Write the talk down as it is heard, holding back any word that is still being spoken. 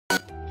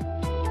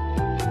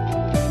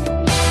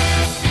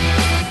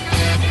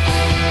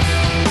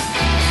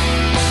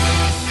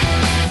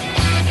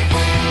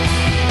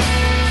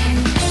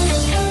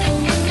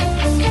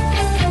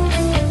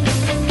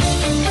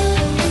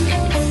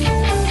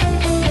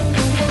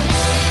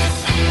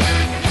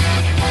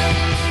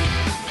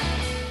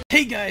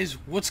guys,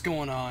 what's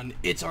going on?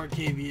 It's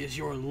Arcavius,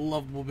 your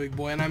lovable big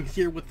boy, and I'm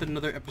here with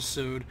another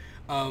episode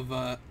of,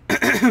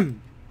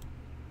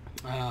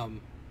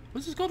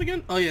 what's this called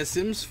again? Oh yeah,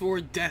 Sims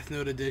 4 Death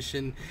Note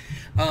Edition.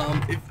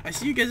 If I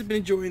see you guys have been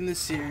enjoying this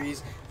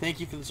series, thank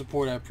you for the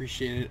support, I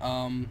appreciate it.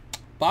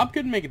 Bob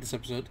couldn't make it this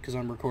episode, because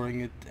I'm recording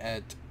it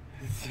at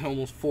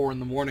almost 4 in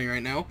the morning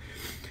right now.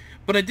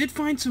 But I did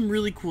find some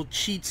really cool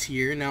cheats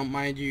here. Now,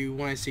 mind you,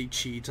 when I say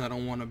cheats, I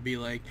don't want to be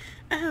like,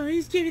 oh,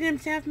 he's giving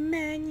himself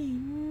money,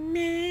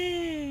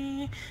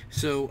 meh.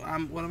 So,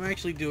 what I'm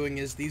actually doing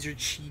is, these are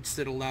cheats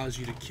that allows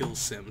you to kill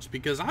Sims.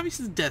 Because,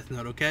 obviously, it's Death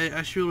Note, okay?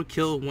 I should be able to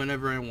kill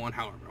whenever I want,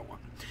 however I want.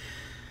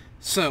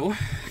 So,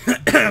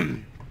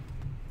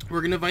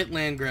 we're going to invite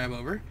Landgrab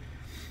over.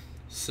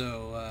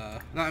 So,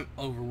 not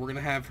over, we're going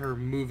to have her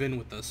move in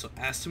with us. So,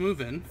 ask to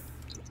move in.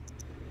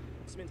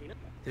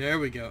 There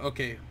we go.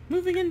 Okay,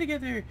 moving in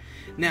together.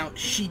 Now,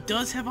 she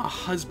does have a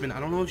husband.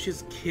 I don't know if she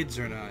has kids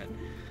or not.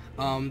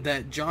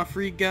 That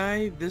Joffrey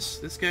guy,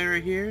 this guy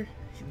right here,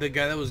 the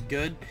guy that was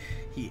good,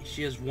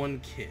 she has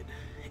one kid.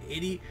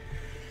 80.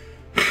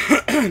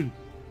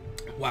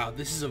 Wow,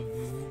 this is a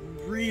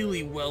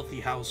really wealthy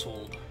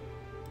household.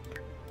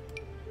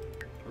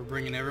 We're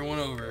bringing everyone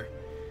over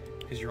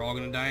because you're all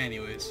gonna die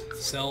anyways.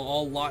 Sell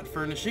all lot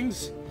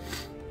furnishings.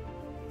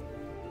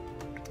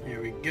 There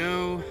we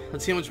go.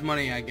 Let's see how much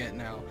money I get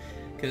now.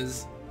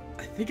 Because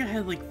I think I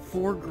had like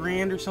 4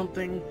 grand or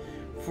something.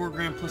 4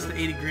 grand plus the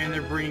 80 grand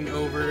they're bringing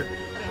over.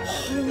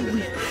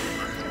 Holy crap.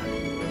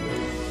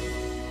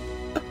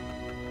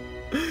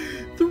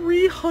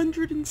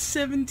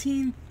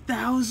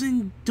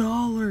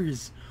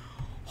 $317,000.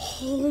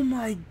 Oh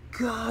my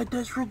god,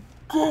 that's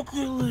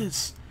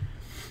ridiculous.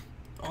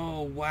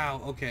 Oh wow,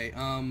 okay,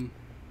 so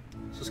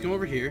let's come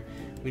over here.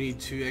 We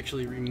need to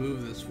actually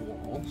remove this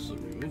wall. So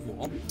remove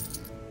wall.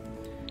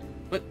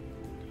 What?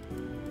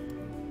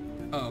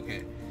 Oh,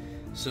 okay.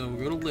 So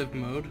we'll go to live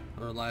mode,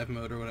 or live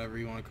mode, or whatever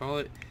you want to call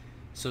it.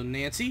 So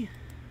Nancy,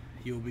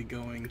 you'll be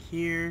going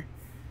here.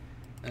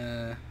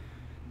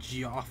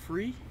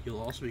 Joffrey,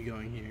 you'll also be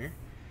going here.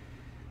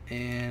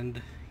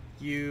 And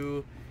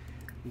you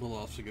will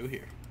also go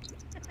here.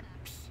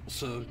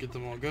 So get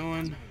them all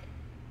going.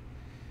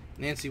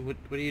 Nancy, what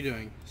are you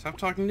doing? Stop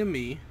talking to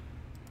me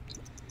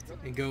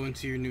and go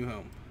into your new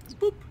home.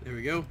 Boop, there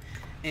we go.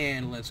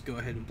 And let's go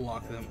ahead and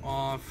block them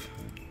off.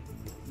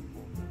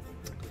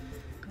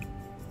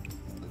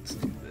 Let's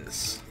do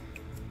this.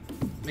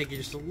 Make it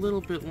just a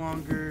little bit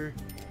longer.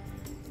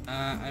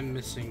 I'm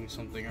missing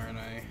something, aren't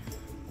I?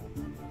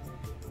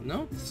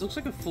 No, this looks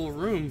like a full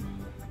room.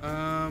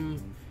 I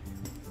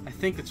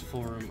think it's a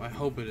full room. I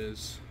hope it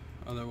is.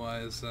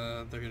 Otherwise,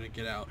 they're gonna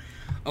get out.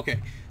 Okay,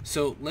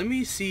 so let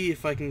me see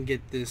if I can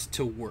get this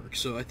to work.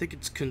 So I think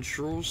it's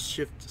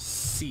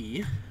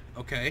Control-Shift-C.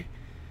 Okay.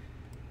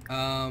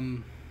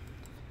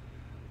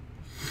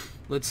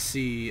 Let's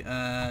see.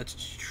 How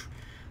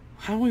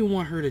do we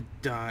want her to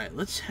die?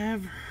 Let's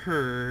have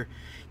her...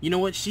 You know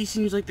what? She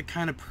seems like the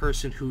kind of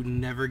person who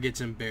never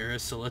gets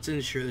embarrassed, so let's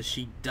ensure that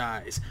she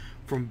dies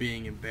from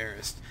being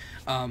embarrassed.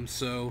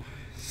 So...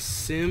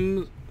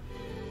 Sim...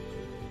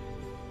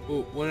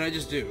 Oh, what did I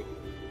just do?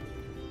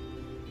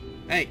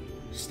 Hey,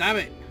 stop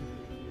it!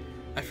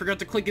 I forgot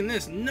to click in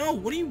this. No,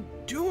 what are you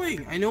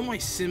doing? I know my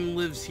sim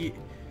lives here.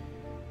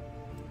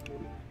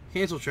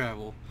 Cancel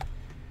travel.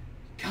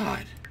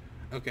 God.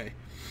 Okay.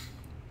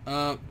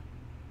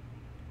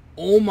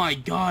 Oh my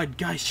god,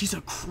 guys, she's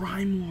a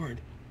crime lord.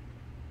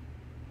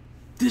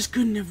 This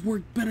couldn't have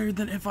worked better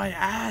than if I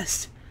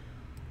asked.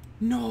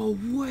 No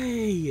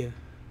way.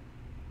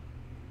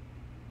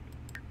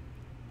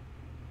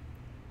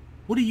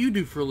 What do you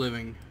do for a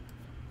living?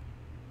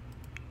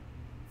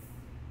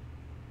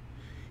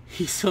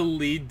 He's a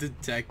lead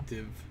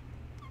detective.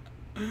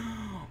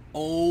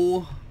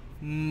 Oh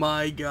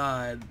my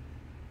god.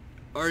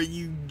 Are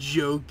you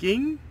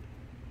joking?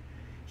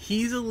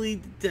 He's a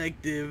lead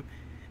detective.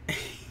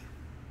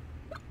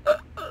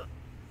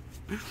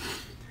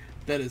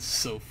 That is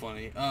so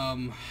funny.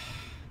 How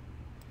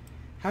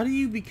do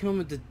you become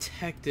a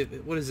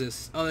detective? What is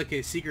this? Oh,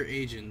 okay, secret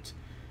agent.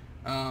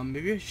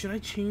 Maybe should I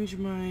change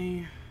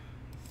my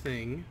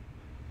thing?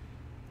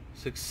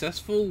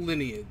 Successful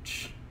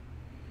lineage.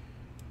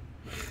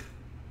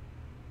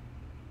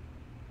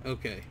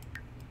 Okay.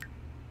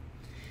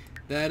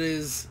 That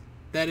is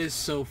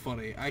so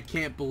funny. I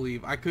can't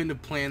believe I couldn't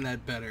have planned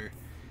that better.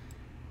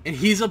 And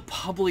he's a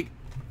public.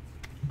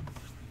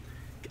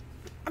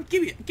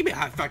 Give me a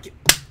high five.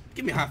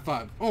 Give me a high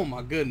five. Oh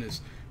my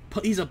goodness.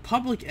 He's a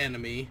public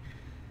enemy.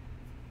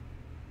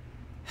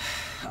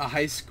 A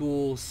high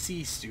school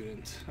C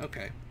student.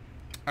 Okay.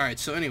 All right.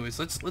 So, anyways,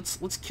 let's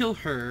kill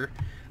her.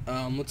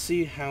 Let's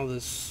see how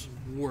this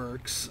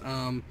works.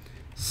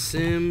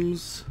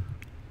 Sims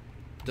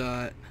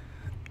dot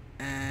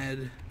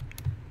add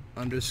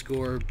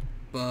underscore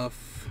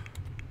buff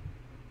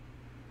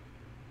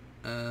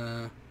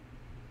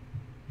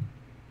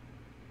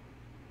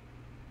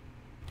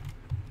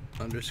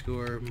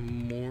underscore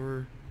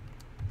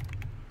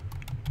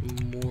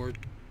mortified.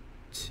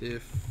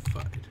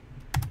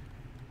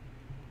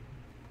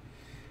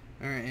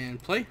 Alright,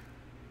 and play.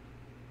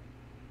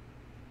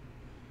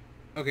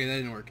 Okay, that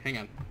didn't work. Hang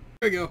on.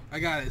 There we go. I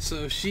got it.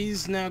 So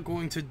she's now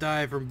going to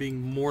die from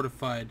being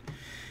mortified.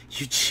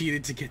 You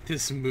cheated to get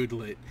this mood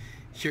lit.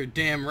 You're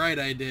damn right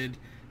I did.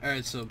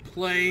 Alright, so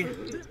play.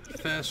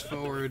 Fast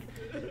forward.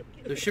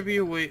 There should be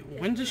a way.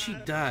 When does she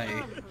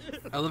die?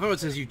 I love how it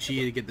says you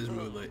cheated to get this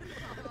mood lit.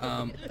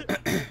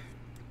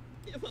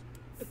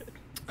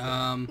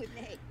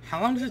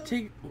 How long does it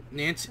take?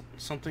 Nancy,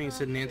 something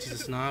said Nancy's a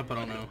snob, I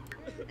don't know.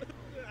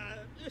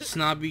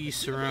 Snobby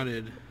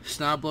surrounded.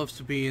 Snob loves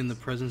to be in the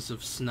presence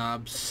of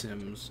snob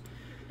sims.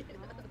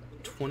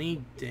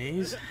 20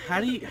 days? How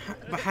do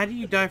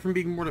you die from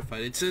being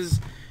mortified? It says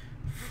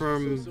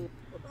from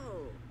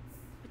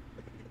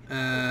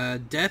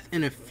death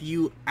in a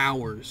few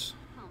hours.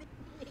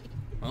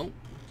 Well,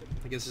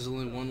 I guess there's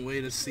only one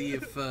way to see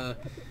if that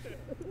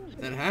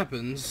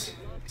happens.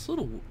 It's a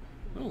little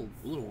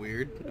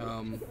weird.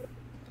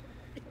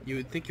 You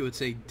would think it would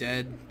say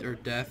dead or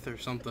death or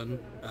something.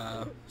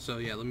 So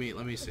yeah, let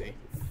me see.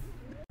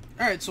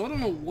 Alright, so I don't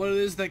know what it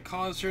is that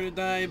caused her to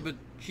die, but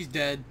she's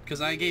dead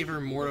because I gave her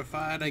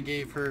mortified, I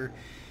gave her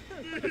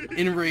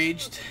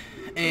enraged,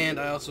 and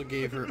I also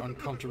gave her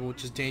uncomfortable,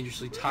 which is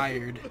dangerously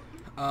tired.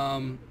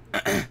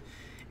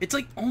 It's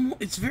like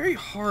it's very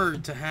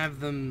hard to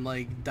have them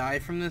like die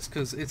from this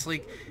because it's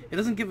like it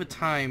doesn't give a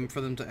time for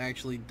them to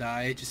actually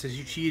die. It just says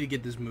you cheated to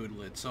get this mood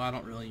lit, so I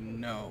don't really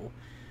know.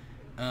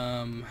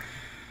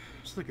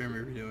 What's the Grim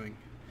Reaper doing?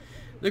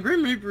 The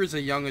Grim Reaper is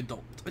a young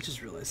adult. I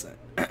just realized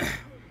that.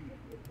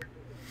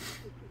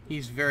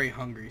 He's very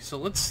hungry. So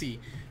let's see.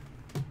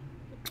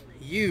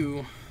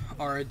 You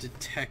are a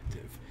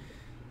detective.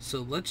 So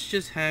let's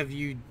just have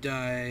you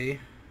die.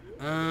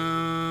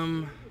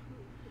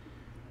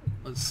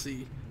 Let's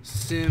see.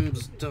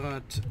 Sims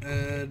dot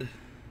add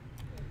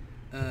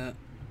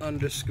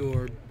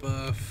underscore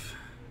buff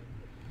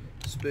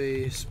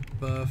space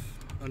buff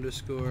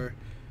underscore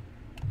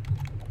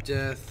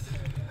death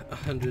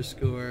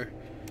underscore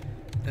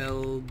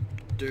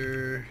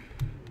elder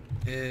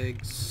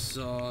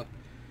exhaustion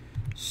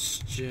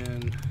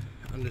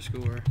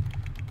underscore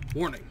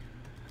warning,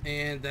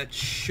 and that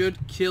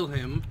should kill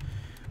him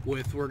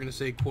with, we're gonna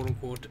say, quote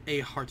unquote, a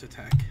heart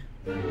attack.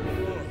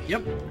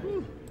 Yep.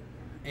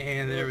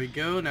 And there we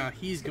go. Now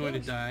he's going to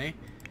die.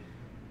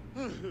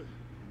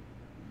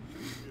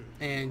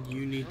 And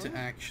you need to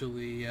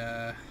actually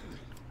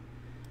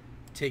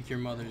take your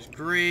mother's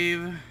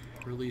grave,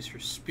 release her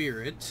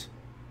spirit.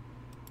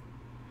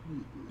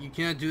 You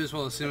cannot do this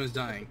while the sim is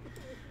dying.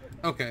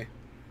 Okay.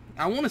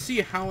 I want to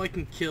see how I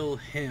can kill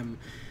him.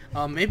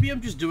 Maybe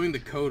I'm just doing the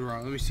code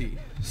wrong. Let me see.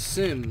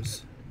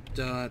 Sims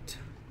dot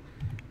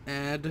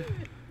add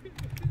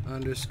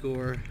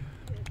underscore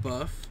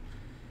buff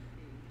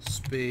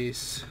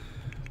space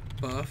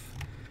buff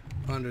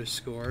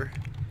underscore,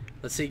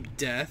 let's say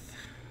death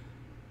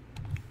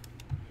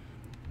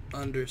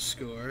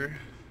underscore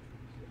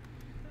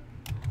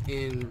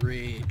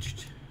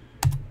enraged.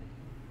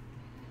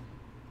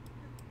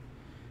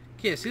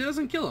 Okay, see, that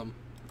doesn't kill him.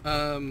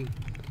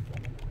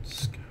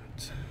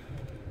 Scott.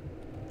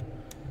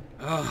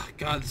 Oh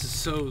god, this is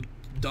so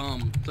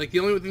dumb. Like, the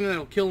only thing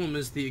that'll kill him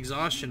is the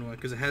exhaustion one,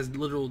 because it has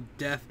literal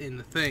death in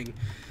the thing.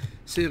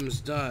 Sims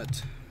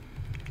dot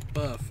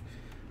buff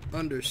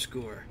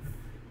underscore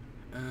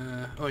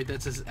oh wait,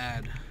 that says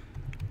add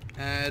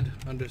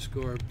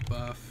underscore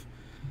buff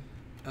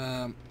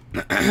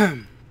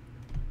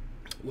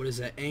what is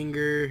that,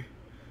 anger,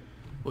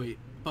 wait,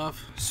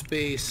 buff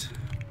space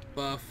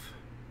buff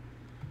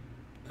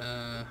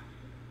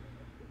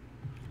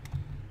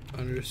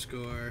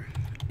underscore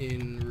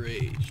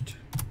enraged.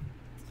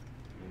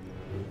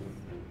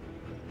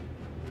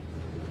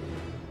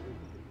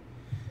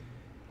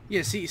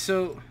 Yeah, see,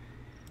 so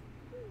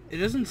it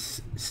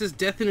doesn't, it says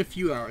death in a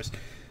few hours.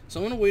 So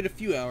I'm going to wait a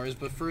few hours,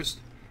 but first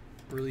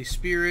release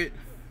spirit.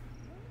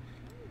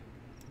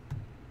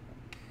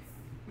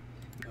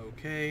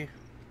 Okay.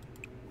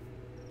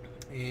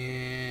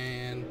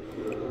 And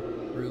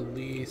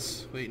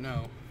release, wait,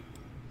 no.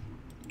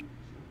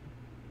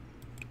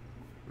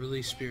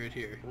 Release spirit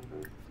here.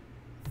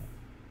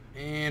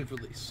 And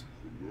release.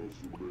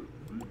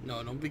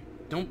 No, don't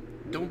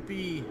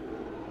be.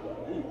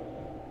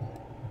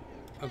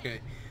 Okay.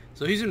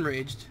 So he's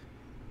enraged.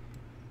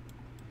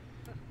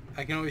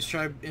 I can always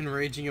try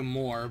enraging him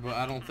more, but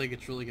I don't think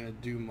it's really going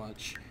to do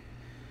much.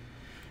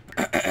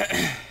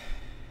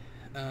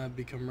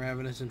 Become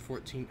ravenous in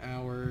 14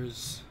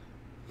 hours.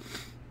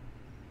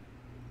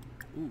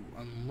 Ooh,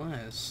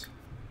 unless...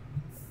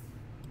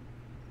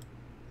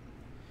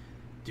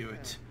 Do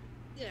it.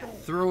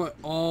 Throw it.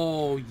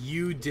 Oh,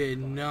 you did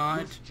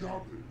not.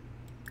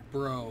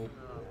 Bro.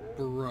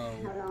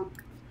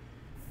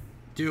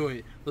 Do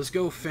it. Let's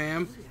go,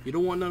 fam. You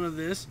don't want none of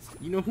this.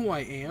 You know who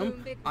I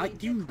am?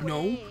 Do you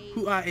know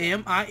who I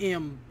am? I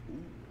am...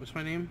 What's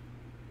my name?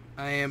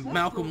 I am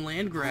Malcolm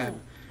Landgrab,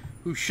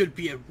 who should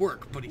be at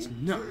work, but he's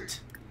not.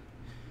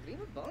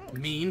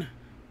 Mean.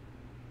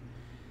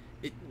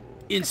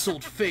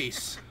 Insult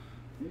face.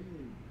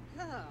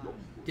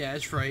 Yeah,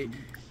 that's right.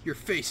 Your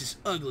face is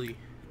ugly.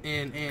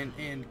 And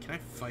can I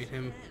fight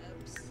him?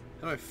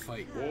 How do I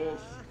fight?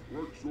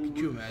 Could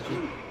you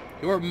imagine?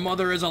 Your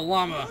mother is a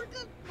llama.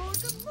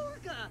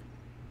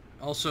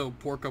 Also,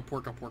 porka.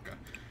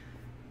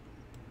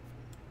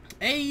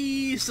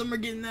 Hey, some are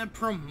getting that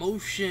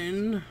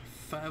promotion.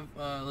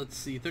 Let's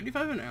see,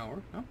 35 an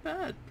hour. Not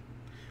bad.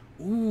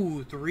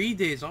 Ooh, 3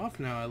 days off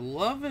now. I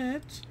love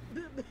it.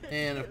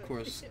 And of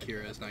course,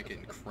 Kira's not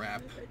getting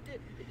crap.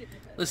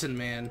 Listen,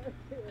 man.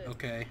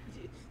 Okay.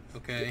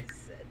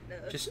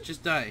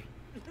 Just die.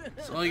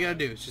 That's all you gotta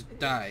do. Is just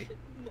die.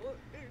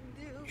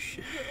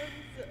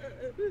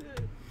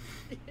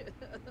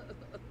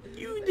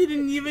 You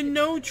didn't even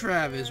know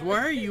Travis. Why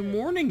are you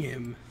mourning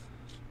him?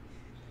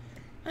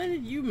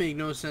 You make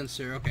no sense,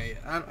 sir. Okay,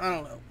 I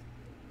don't know.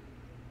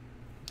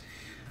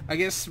 I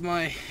guess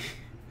my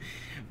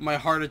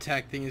heart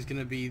attack thing is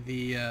gonna be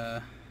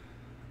the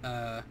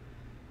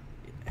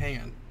hang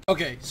on.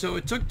 Okay, so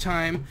it took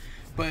time,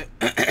 but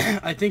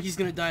I think he's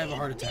gonna die of a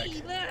heart attack.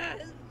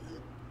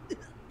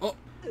 Oh,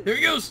 there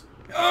he goes.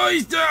 Oh,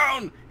 he's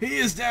down. He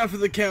is down for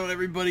the count,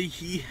 everybody.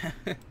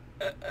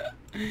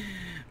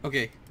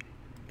 Okay.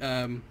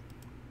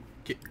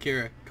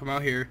 Kira, come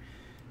out here.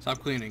 Stop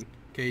cleaning.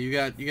 Okay, you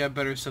got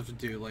better stuff to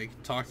do, like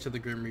talk to the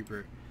Grim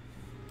Reaper.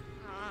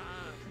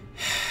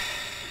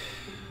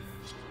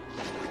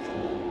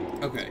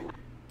 Okay.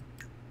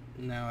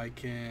 Now I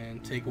can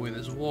take away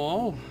this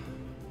wall.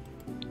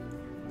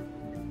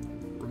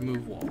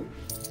 Remove wall.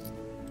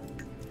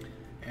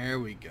 There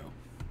we go.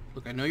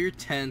 Look, I know you're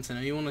tense. I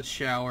know you want to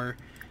shower,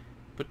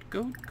 but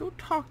go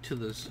talk to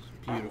this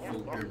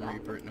beautiful Grim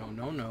Reaper.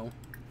 No.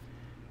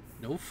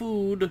 No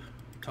food.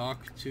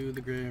 Talk to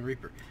the Grim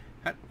Reaper.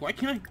 Why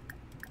can't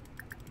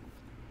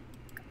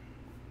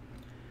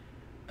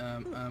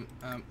I?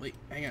 Wait,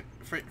 hang on.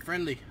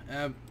 Friendly.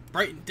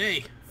 Brighten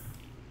day.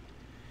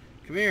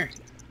 Come here.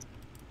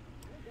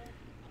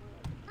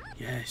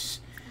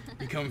 Yes.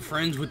 Become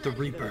friends with the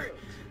Reaper.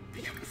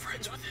 Become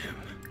friends with him.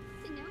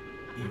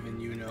 Even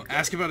you know.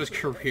 Ask about his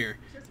career.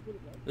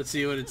 Let's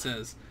see what it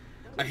says.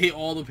 I hate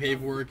all the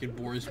paperwork. It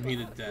bores me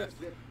to death.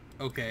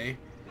 Okay.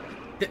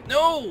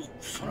 No!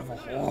 Son of a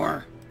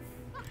whore.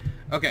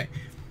 Okay.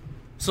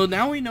 So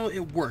now we know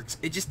it works.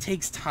 It just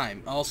takes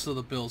time. Also,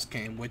 the bills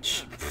came,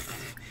 which...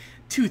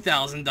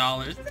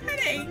 $2,000.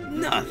 That ain't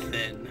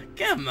nothing.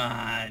 Come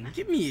on.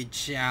 Give me a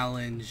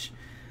challenge.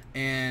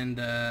 And,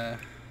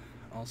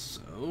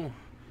 also...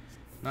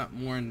 Not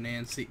more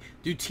Nancy.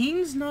 Do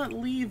teens not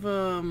leave,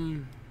 a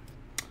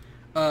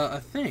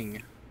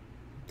thing?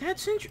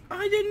 That's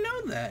I didn't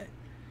know that.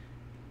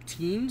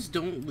 Teens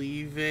don't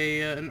leave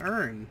an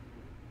urn.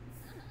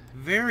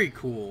 Very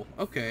cool.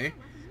 Okay.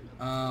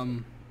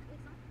 Let's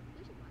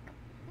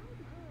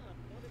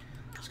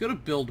go to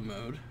build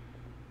mode.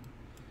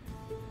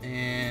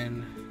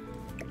 And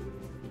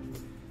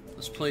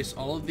let's place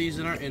all of these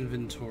in our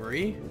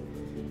inventory.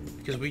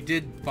 Because we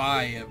did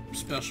buy a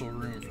special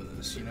room for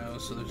this, you know,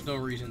 so there's no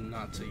reason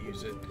not to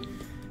use it.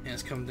 And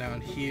let's come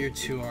down here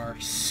to our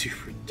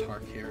super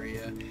dark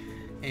area.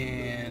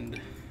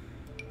 And...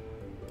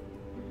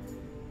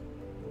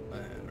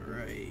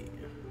 Alright.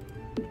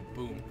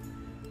 Boom.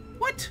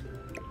 What?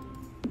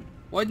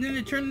 Why didn't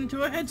it turn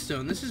into a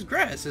headstone? This is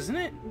grass, isn't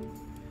it?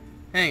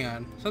 Hang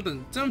on.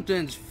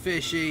 Something's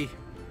fishy.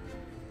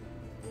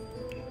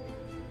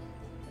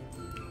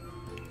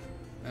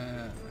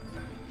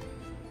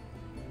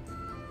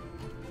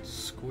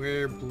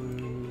 Square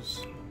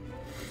blues.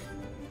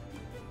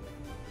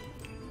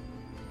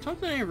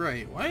 Something ain't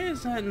right. Why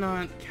is that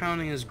not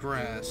counting as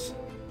grass?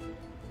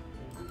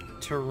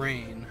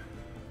 Terrain.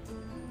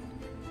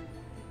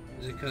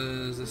 Is it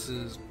because this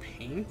is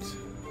paint?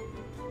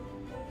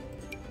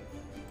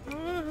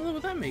 What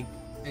would that make?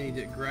 I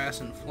need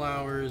grass and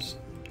flowers.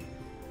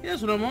 Yeah,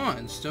 that's what I'm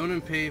on. Stone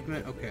and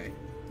pavement. Okay.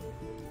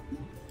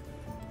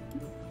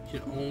 You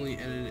can only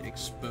edit it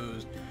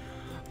exposed.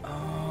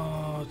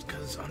 Oh, it's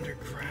because it's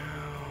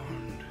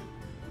underground.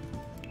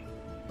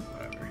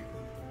 Whatever.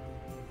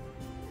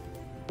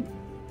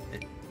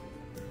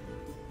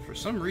 For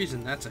some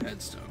reason, that's a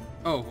headstone.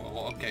 Oh,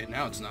 well, okay,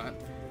 now it's not.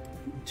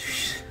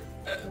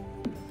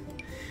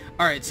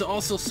 Alright, so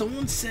also,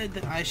 someone said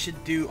that I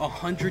should do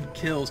 100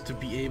 kills to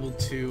be able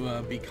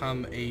to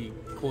become a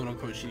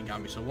quote-unquote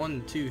Shinigami. So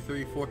 1, 2,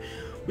 3, 4.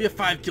 We have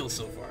 5 kills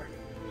so far.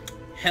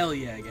 Hell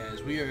yeah,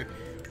 guys. We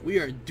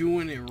are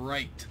doing it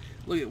right.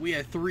 Look at, we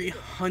had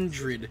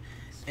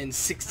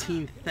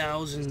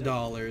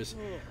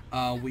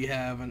 $316,000. We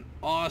have an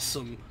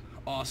awesome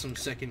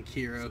second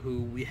Kira who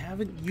we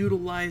haven't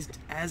utilized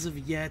as of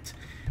yet,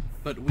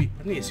 but I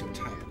need to see what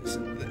time it is.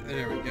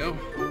 There we go.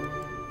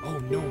 Oh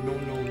no.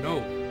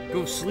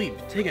 Go sleep.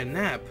 Take a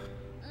nap.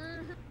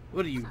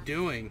 What are you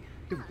doing?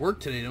 You have work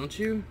today, don't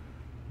you?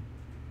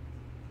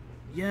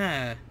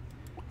 Yeah.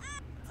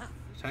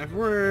 Time for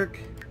work.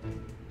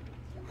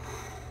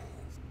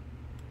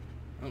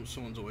 Oh,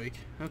 someone's awake.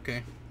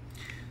 Okay.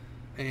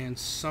 And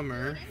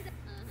Summer,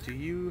 do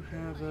you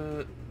have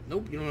a...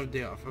 Nope, you don't have a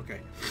day off. Okay.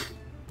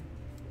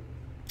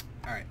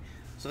 Alright.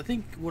 So I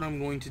think what I'm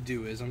going to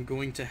do is I'm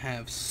going to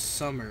have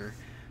Summer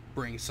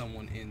bring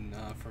someone in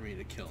for me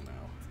to kill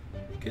now.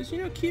 Because, you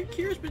know,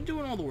 Kira's been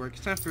doing all the work.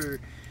 It's time for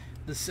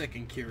the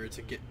second Kira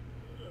to get...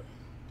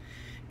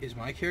 Is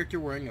my character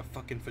wearing a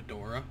fucking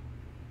fedora?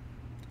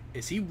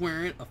 Is he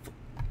wearing a...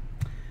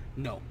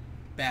 No.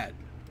 Bad.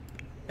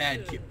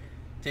 Bad Kira.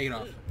 Take it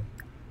off.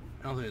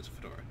 I don't think it's a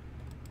fedora.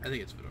 I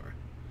think it's a fedora.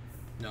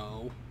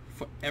 No.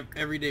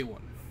 Everyday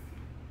one.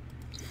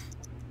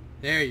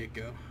 There you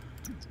go.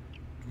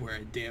 Wear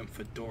a damn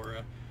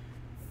fedora.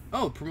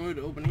 Oh, promoted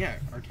to opening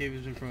act. Arcade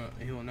has been promoted.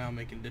 He will now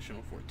make an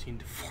additional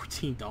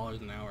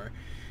 $14 an hour.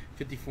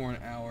 54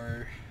 an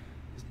hour.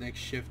 His next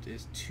shift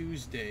is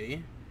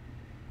Tuesday.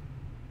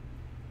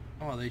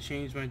 Oh, they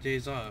changed my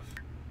days off.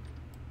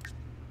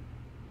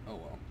 Oh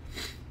well.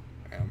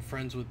 Alright, I'm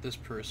friends with this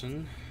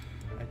person.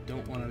 I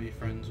don't want to be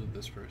friends with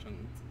this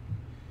person.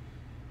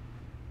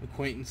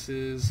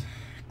 Acquaintances.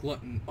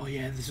 Glutton. Oh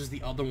yeah, this is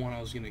the other one I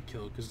was gonna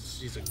kill because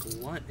she's a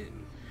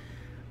glutton.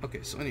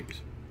 Okay, so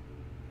anyways.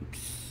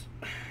 Oops.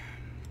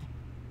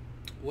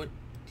 What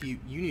do you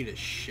need a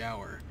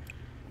shower?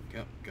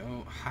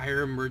 Go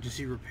hire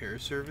emergency repair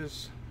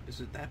service. Is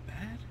it that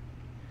bad?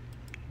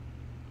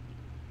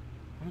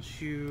 Why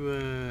don't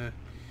you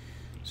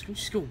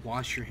just go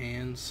wash your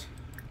hands?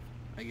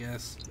 I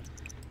guess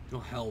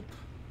it'll help.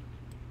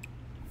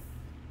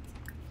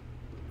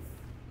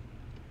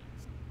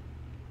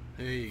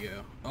 There you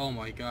go. Oh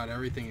my god,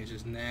 everything is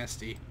just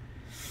nasty.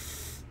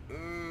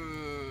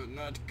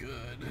 Not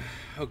good.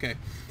 Okay,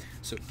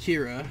 so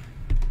Kira,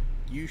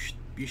 you should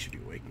be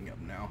waking up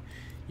now.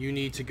 You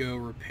need to go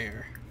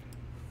repair.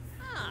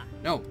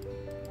 No,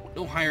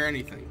 don't hire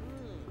anything.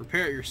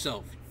 Repair it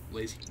yourself,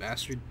 lazy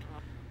bastard.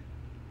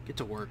 Get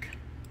to work.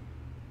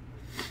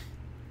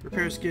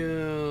 Repair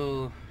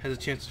skill has a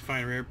chance to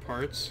find rare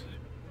parts.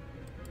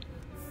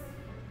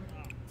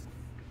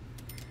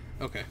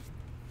 Okay.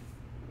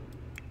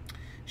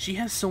 She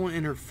has someone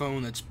in her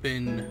phone that's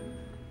been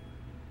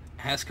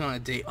asking on a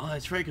date. Oh,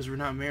 that's right, because we're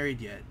not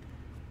married yet.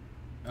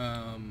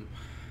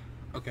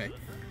 Okay.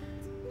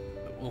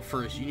 Well,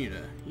 first you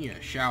need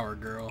a shower,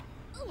 girl.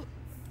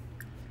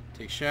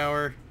 Take a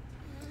shower,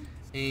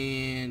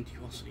 and you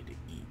also need to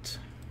eat.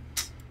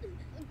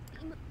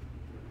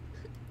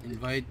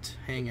 Invite,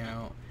 hang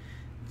out.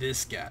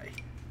 This guy.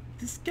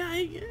 This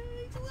guy,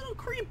 he's a little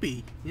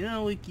creepy. You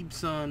know, he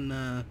keeps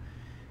on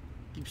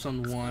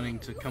wanting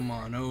to come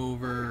on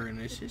over, and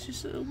it's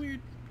just a little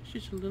weird. It's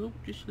just a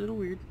little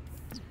weird.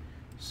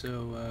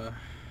 So,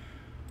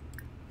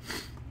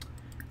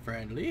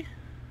 friendly.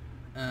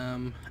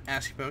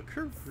 Ask about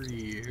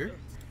career.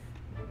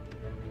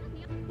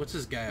 What's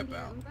this guy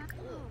about?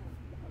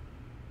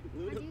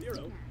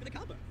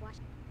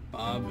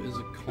 Bob is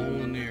a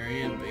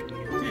culinarian making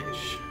a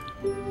dish.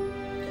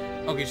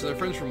 Okay, so they're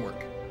friends from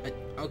work.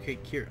 Okay,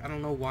 Kira, I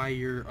don't know why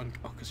you're on...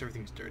 Oh, because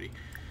everything's dirty.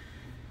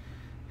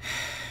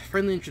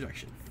 Friendly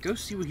introduction. Go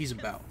see what he's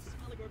about.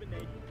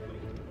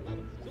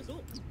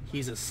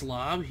 He's a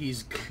slob,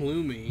 he's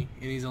gloomy,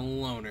 and he's a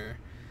loner.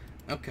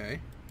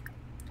 Okay.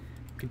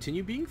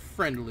 Continue being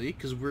friendly,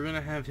 because we're going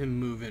to have him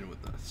move in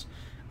with us.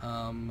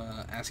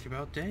 Ask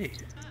about day.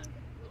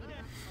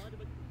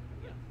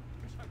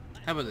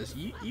 How about this?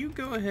 You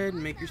go ahead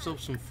and make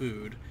yourself some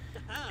food,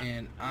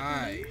 and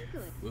I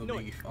will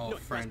be all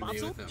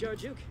friendly with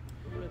him.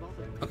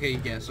 Okay,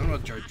 yes, I'm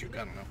about Jarjuk,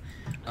 I don't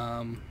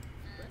know.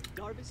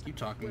 Keep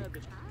talking.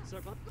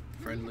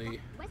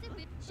 Friendly.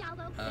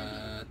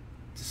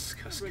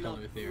 Discuss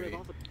color theory.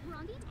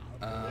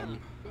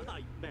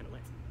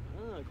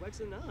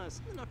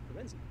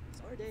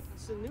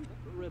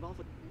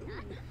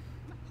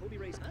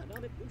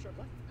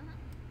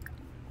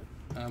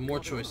 More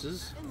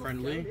choices.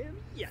 Friendly.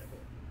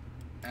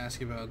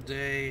 Ask about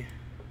day.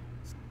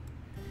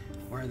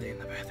 Why are they in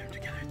the bathroom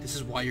together? This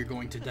is why you're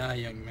going to die,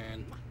 young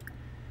man.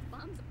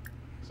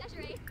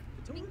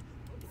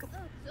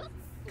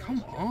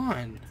 Come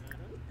on.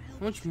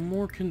 How much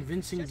more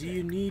convincing do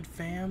you need,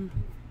 fam?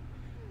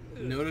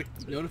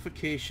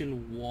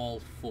 Notification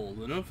wall full.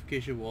 The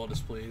notification wall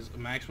displays a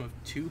maximum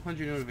of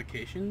 200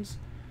 notifications.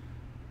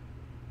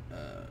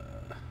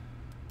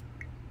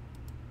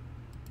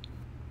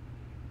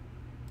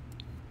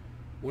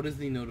 What is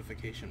the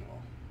notification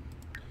wall?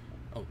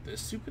 Oh,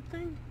 this stupid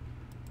thing?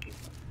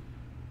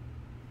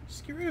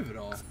 Just get rid of it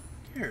all.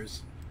 Who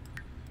cares?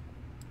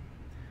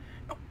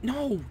 Oh,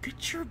 no!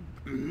 Get your...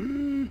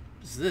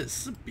 What's this?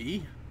 This is a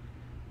bee?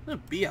 There's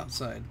a bee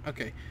outside.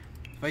 Okay.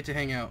 Fight to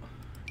hang out.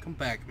 Come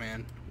back,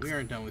 man. We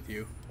aren't done with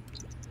you.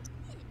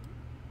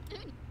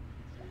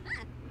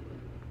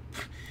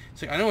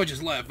 So I know I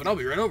just left, but I'll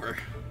be right over.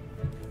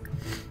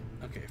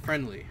 Okay,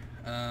 friendly.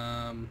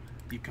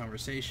 Deep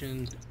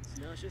conversation.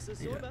 Yeah.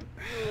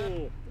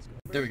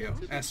 There we go.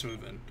 Ask to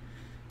move in.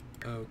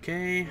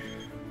 Okay.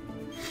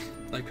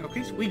 Like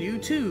cupcakes? We do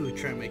too.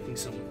 Try making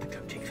some with the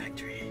Cupcake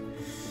Factory.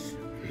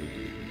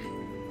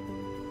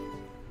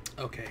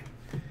 Okay.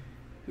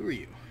 Who are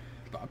you?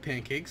 Bob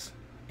Pancakes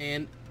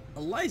and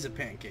Eliza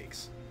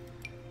Pancakes.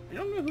 I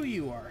don't know who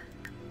you are,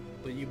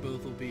 but you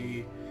both will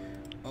be...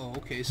 Oh,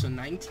 okay, so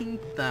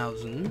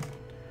 19,000.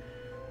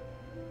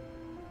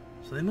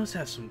 So So they must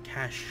have some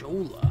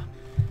cashola.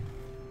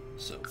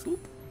 So, boop.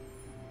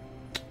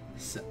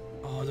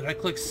 Oh, did I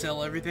click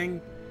sell everything?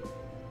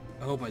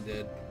 I hope I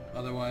did.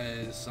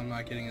 Otherwise, I'm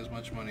not getting as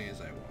much money as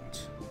I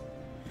want.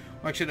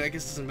 Well, actually, I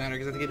guess it doesn't matter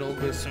because I think it all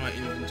goes to my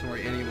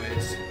inventory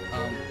anyways.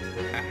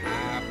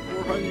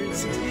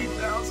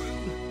 468,000.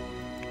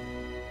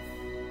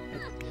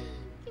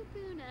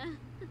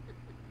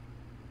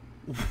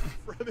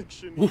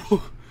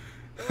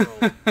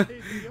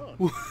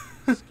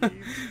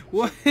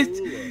 What?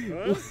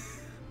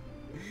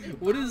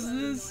 What is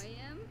this?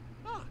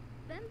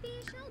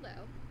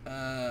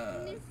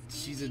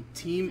 She's a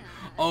team.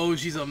 Oh,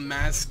 she's a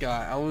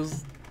mascot. I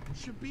was.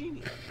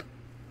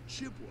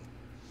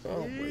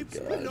 Oh my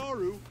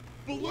god.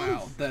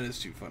 Wow, that is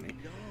too funny.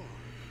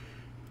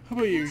 How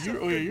about you?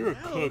 You're a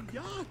cook.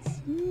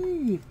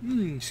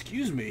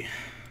 Excuse me.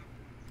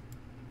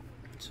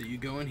 So you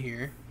go in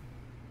here.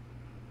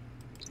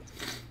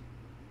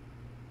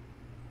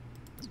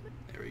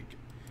 There we go.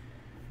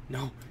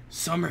 No,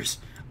 Summers.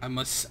 I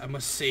must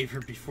save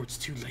her before it's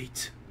too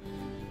late.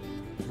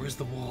 Where's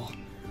the wall?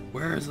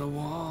 Where is the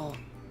wall?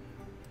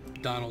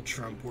 Donald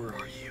Trump, where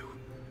are you?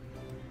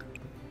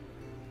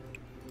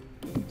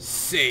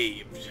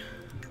 Saved.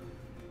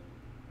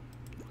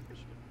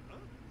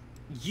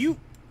 You...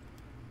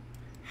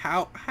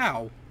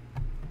 How?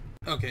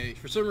 Okay,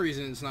 for some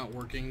reason it's not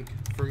working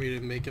for me to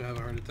make him have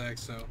a heart attack,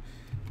 so...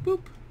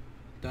 Boop.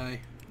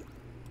 Die.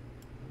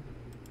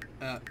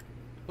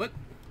 What?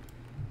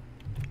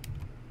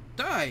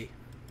 Die!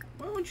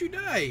 Why won't you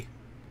die?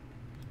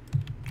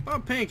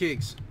 Bob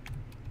Pancakes!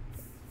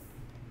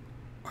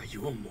 Are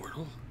you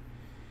immortal?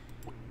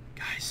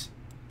 Guys,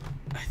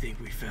 I think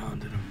we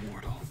found an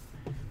immortal.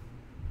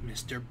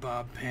 Mr.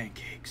 Bob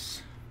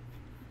Pancakes.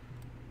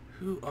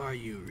 Who are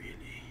you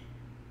really?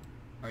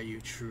 Are you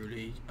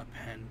truly a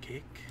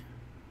pancake?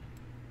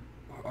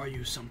 Or are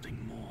you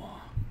something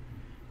more?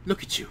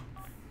 Look at you.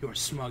 Your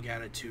smug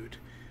attitude.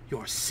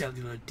 Your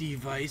cellular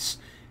device.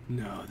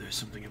 No, there's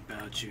something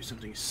about you.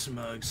 Something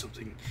smug.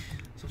 Something's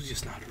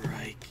just not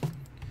right.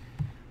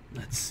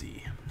 Let's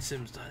see.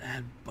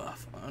 Sims.add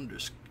buff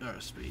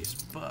space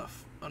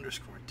buff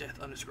underscore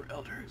death underscore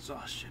elder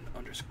exhaustion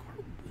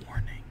underscore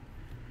warning.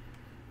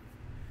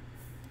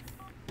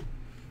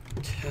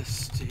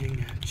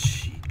 Testing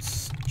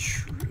cheats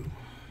true.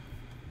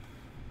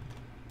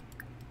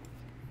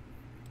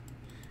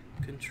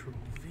 Control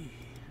V.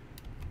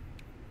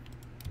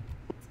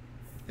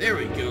 There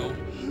we go.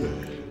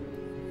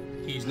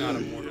 He's not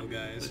immortal,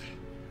 guys.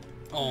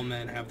 All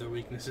men have their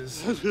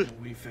weaknesses.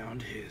 We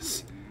found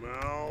his.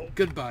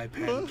 Goodbye,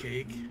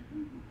 Pancake.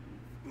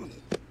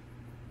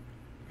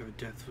 Your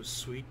death was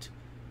sweet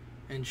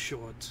and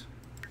short,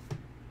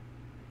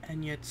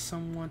 and yet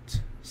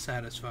somewhat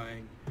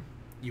satisfying.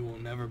 You will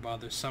never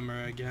bother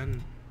Summer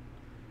again,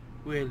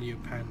 will you,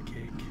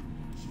 Pancake?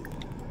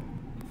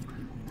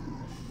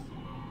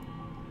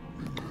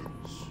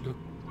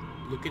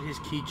 Look at his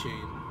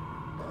keychain.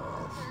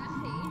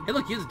 Hey,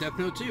 look, he has a Death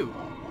Note too,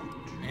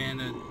 and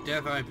a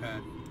Death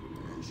iPad,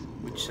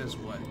 which says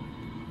what?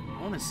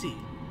 I want to see.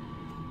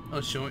 Oh,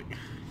 showing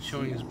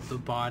the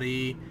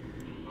body.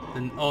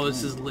 Then oh,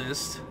 this is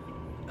list.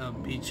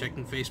 He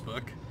checking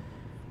Facebook.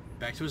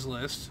 Back to his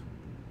list.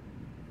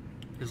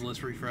 His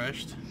list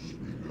refreshed.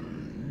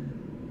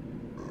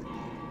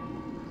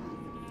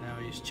 Now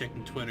he's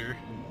checking Twitter.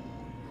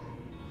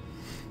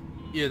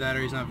 Either that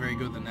or he's not very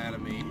good with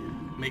anatomy.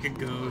 Make a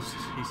ghost.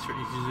 He's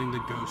using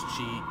the ghost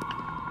cheat.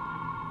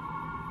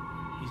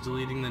 He's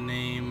deleting the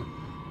name.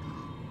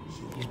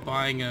 He's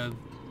buying a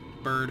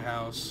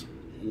birdhouse.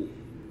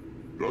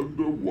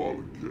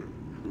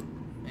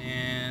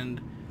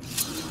 And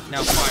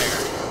now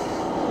fire.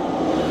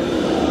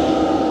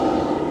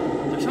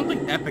 There's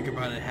something epic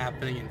about it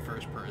happening in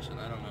first person.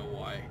 I don't know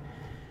why.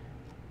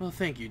 Well,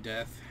 thank you,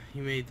 Death.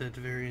 You made that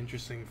very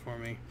interesting for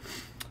me.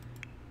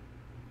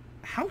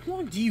 How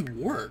long do you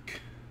work?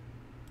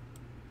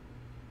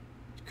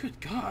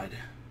 Good God.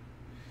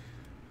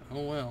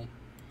 Oh well.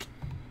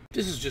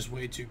 This is just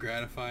way too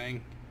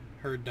gratifying.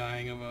 Her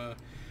dying of a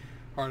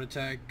heart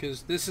attack,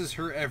 because this is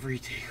her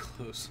everyday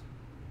clothes.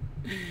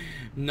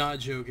 Not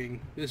joking.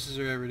 This is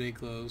her everyday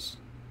clothes.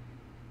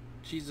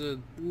 She's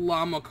a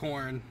llama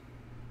corn.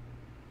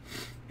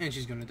 And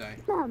she's gonna die.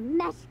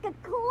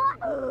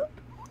 The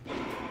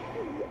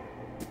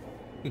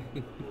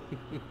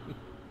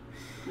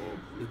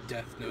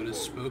death note is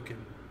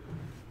spoken.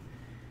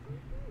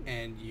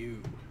 And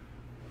you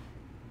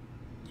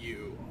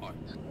are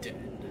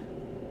dead.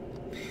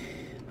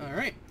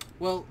 Alright,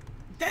 well,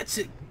 that's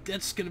it.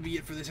 That's going to be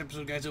it for this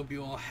episode, guys. I hope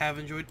you all have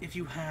enjoyed. If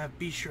you have,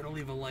 be sure to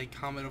leave a like,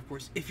 comment, of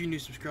course. If you're new,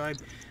 subscribe.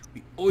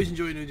 We always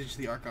enjoy new additions to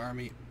the Arca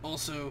Army.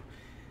 Also,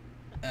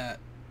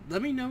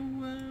 let me know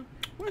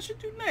what I should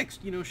do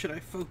next. You know, should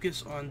I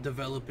focus on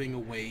developing a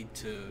way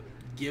to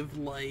give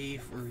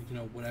life or, you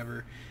know,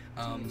 whatever.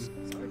 I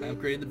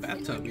upgraded the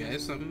bathtub,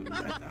 guys.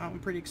 I'm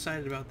pretty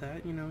excited about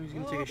that. You know, he's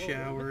going to take a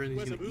shower and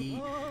he's going to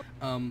eat.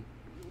 But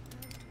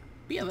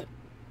yeah,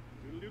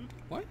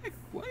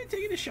 why did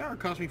taking a shower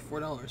cost me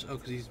 $4? Oh,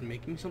 because he's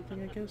making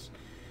something, I guess.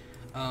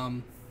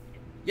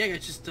 Yeah,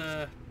 guys, just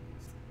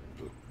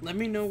let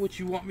me know what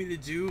you want me to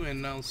do,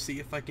 and I'll see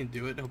if I can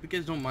do it. I hope you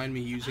guys don't mind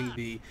me using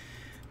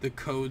the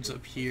codes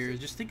up here.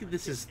 Just think of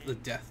this as the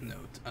Death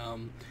Note.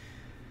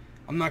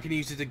 I'm not gonna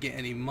use it to get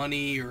any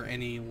money or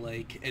any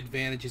like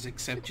advantages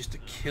except just to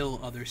kill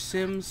other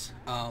Sims.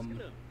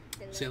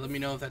 So let me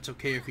know if that's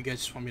okay, or if you guys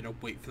just want me to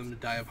wait for them to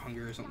die of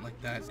hunger or something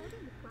like that.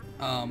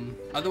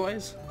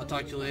 Otherwise, I'll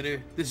talk to you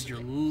later. This is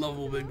your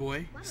lovable big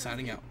boy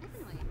signing out.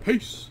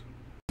 Peace.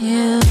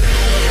 Yeah.